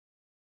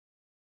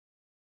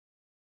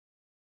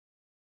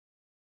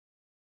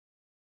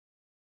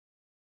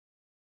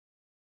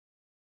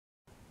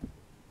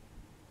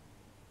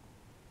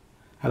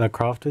Hello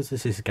crafters,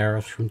 this is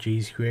Gareth from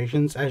G's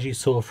Creations. As you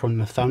saw from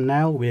the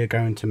thumbnail, we are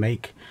going to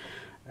make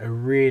a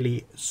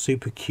really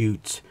super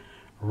cute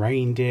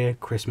reindeer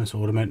Christmas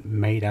ornament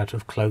made out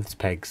of clothes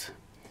pegs.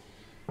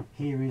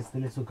 Here is the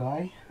little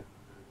guy.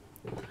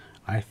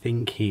 I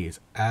think he is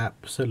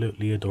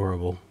absolutely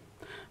adorable.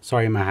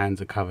 Sorry my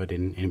hands are covered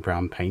in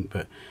brown paint,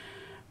 but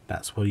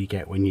that's what you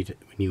get when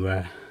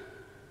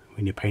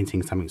you're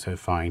painting something so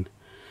fine.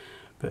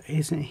 But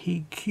isn't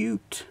he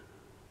cute?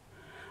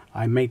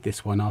 I made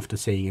this one after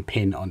seeing a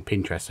pin on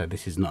Pinterest, so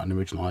this is not an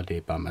original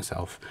idea by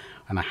myself,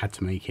 and I had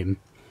to make him,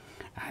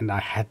 and I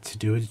had to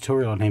do a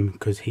tutorial on him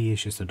because he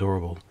is just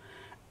adorable,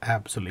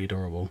 absolutely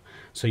adorable.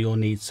 So you'll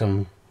need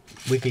some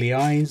wiggly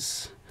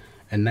eyes,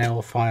 a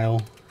nail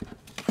file,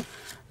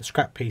 a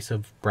scrap piece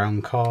of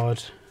brown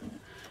card,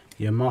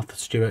 your Martha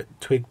Stewart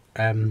twig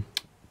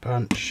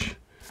bunch,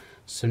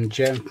 some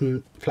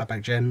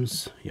flatback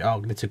gems, your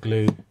art glitter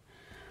glue,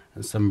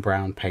 and some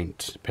brown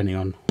paint, depending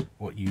on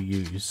what you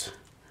use,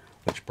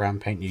 which brown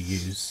paint you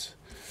use.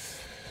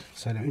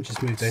 So let me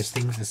just move those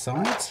things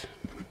aside.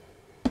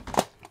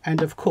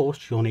 And of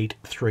course you'll need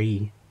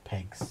 3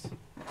 pegs.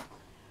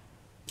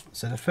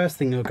 So the first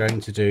thing you're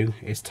going to do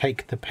is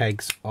take the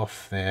pegs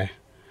off their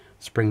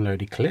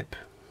spring-loaded clip,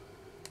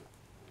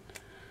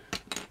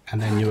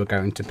 and then you are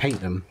going to paint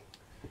them.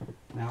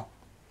 Now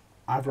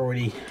I've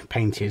already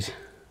painted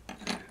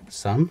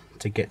some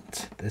to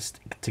get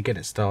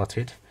it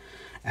started,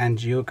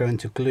 and you're going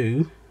to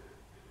glue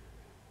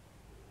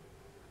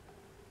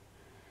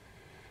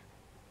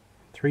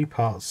 3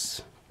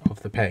 parts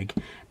of the peg.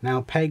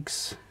 Now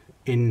pegs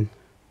in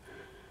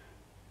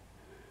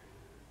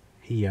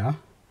here,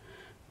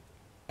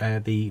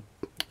 the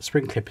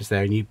spring clip is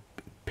there and you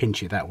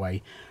pinch it that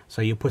way,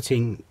 so you're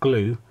putting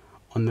glue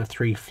on the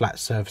 3 flat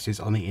surfaces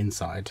on the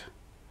inside.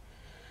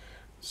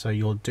 So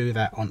you'll do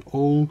that on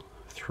all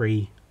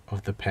 3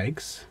 of the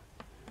pegs.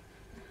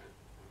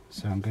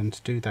 So I'm going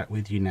to do that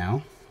with you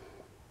now.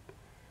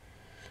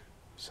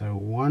 So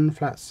 1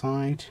 flat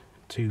side,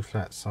 2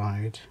 flat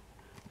side,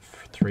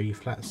 3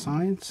 flat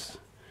sides,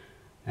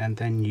 and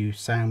then you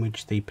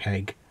sandwich the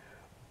peg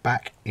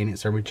back in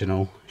its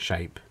original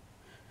shape.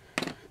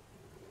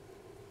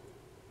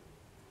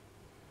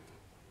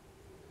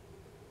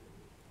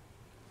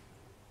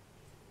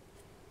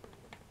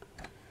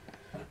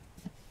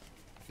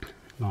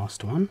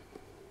 Last one.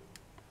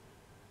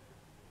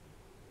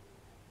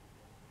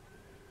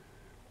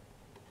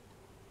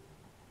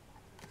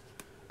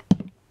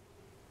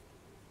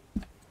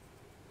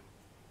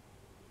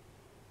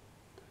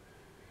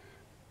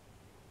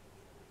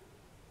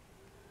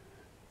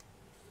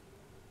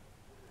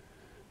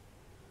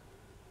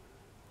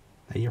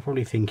 Now you're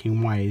probably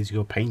thinking, why is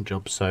your paint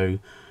job so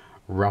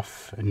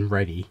rough and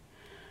ready?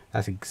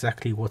 That's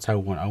exactly what I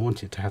want. I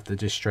want it to have the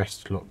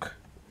distressed look.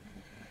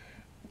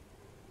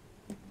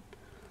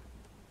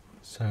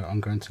 So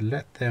I'm going to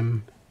let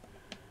them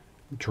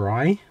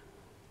dry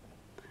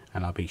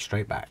and I'll be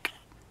straight back.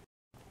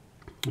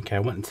 Okay, I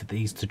wanted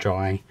these to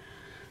dry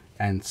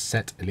and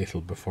set a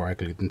little before I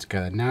glue them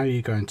together. Now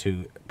you're going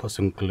to put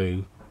some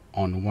glue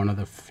on one of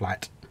the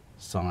flat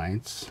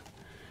sides,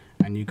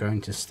 and you're going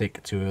to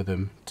stick 2 of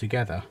them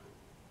together.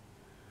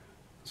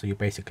 So you're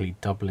basically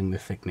doubling the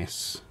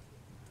thickness.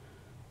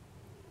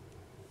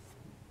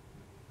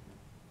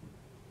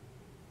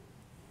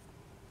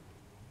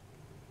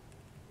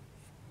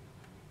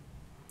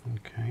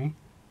 Okay,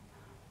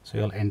 so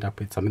you'll end up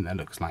with something that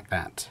looks like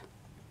that.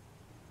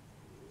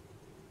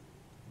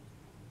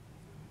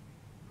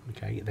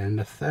 Okay, then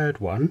the third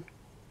one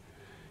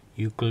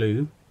you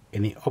glue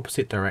in the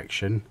opposite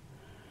direction,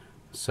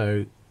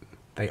 so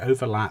they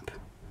overlap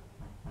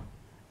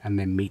and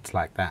then meet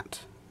like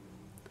that.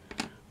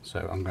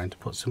 So I'm going to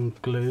put some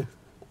glue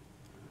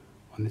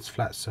on this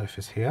flat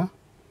surface here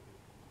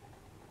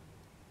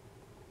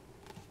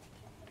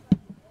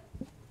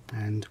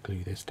and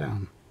glue this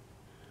down.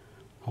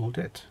 Hold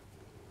it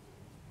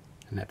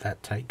and let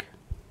that take.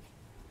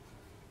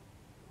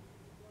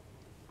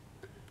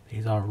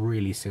 These are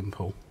really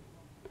simple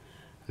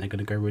and they're going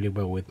to go really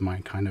well with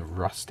my kind of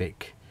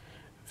rustic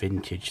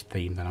vintage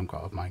theme that I've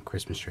got of my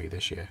Christmas tree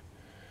this year.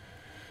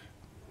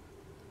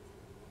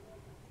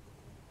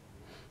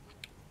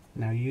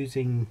 Now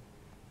using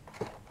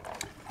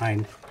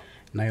my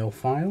nail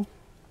file,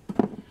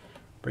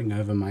 bring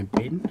over my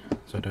bin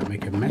so I don't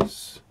make a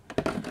mess.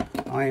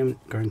 I am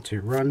going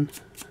to run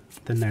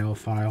the nail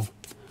file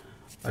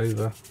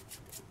over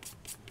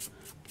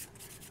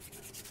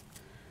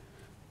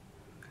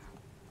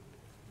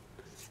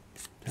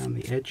down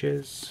the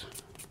edges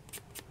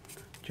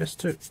just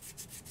to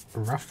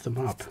rough them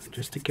up,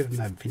 just to give them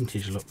that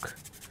vintage look.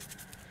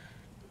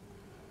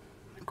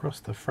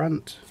 Across the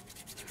front,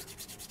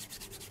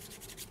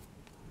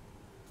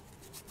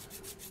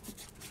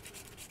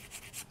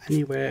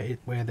 anywhere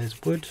where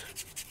there's wood,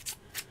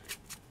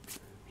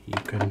 you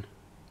can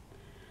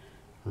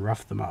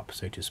rough them up,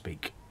 so to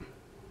speak.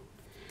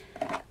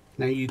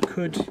 Now you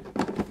could,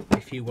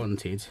 if you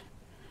wanted,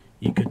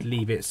 you could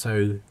leave it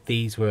so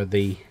these were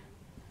the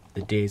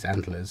deer's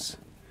antlers,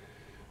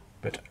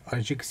 But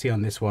as you can see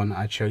on this one,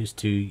 I chose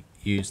to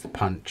use the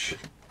punch,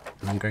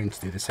 and I'm going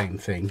to do the same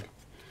thing.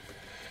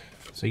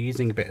 So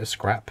using a bit of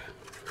scrap,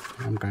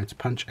 I'm going to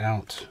punch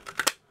out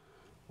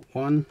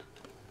one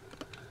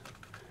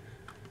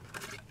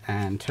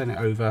and turn it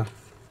over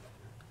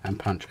and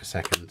punch a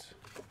second,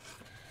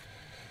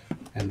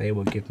 and they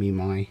will give me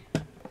my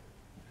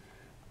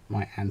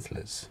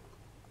antlers.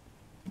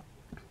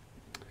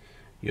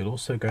 You're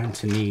also going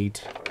to need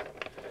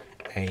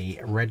a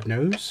red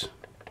nose,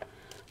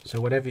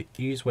 so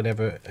use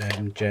whatever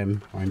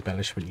gem or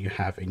embellishment you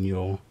have in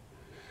your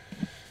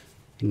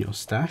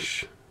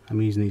stash.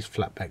 I'm using these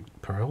flat back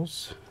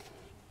pearls.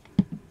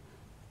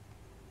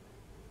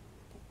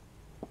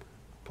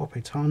 Pop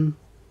it on,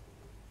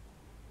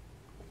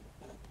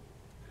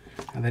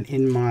 and then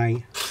in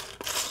my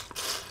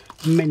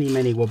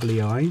many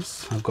wobbly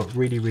eyes, I've got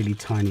really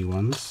tiny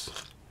ones,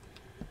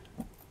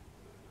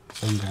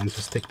 so I'm going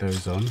to stick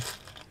those on.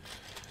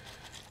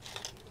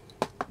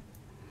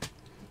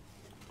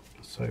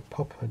 So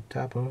pop a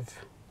dab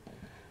of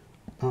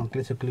art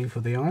glitter glue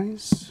for the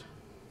eyes.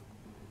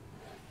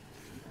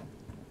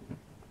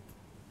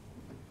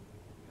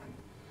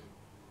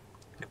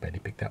 I can barely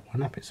pick that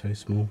one up, it's so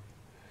small.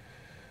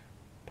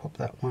 Pop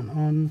that one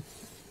on.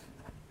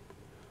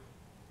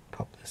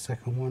 Pop the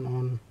second one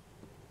on.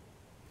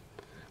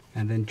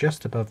 And then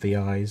just above the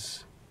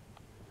eyes,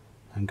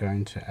 I'm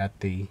going to add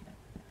the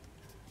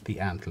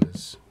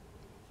antlers.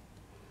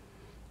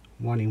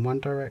 One in one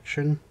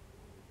direction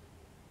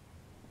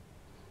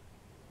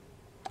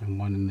and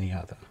one in the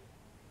other.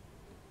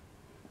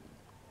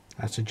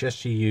 I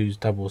suggest you use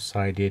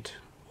double-sided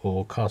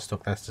or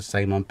cardstock that's the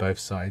same on both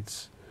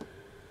sides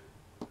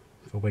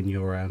for when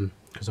you're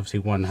because obviously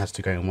one has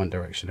to go in one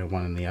direction and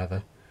one in the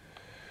other.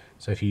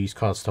 So if you use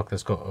cardstock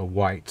that's got a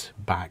white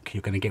back,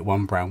 you're going to get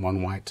one brown,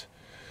 one white.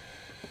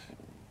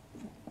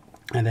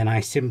 And then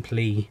I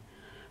simply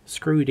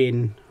screwed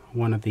in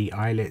one of the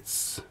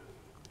eyelets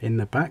in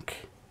the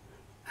back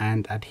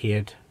and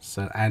adhered,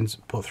 and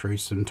put through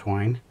some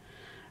twine,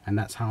 and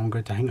that's how I'm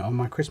going to hang it on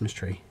my Christmas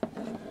tree.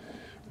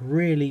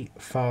 Really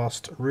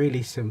fast,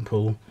 really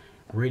simple,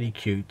 really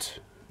cute,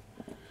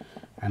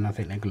 and I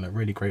think they're going to look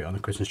really great on the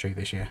Christmas tree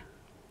this year.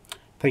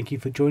 Thank you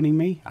for joining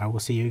me. I will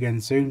see you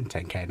again soon.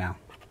 Take care now.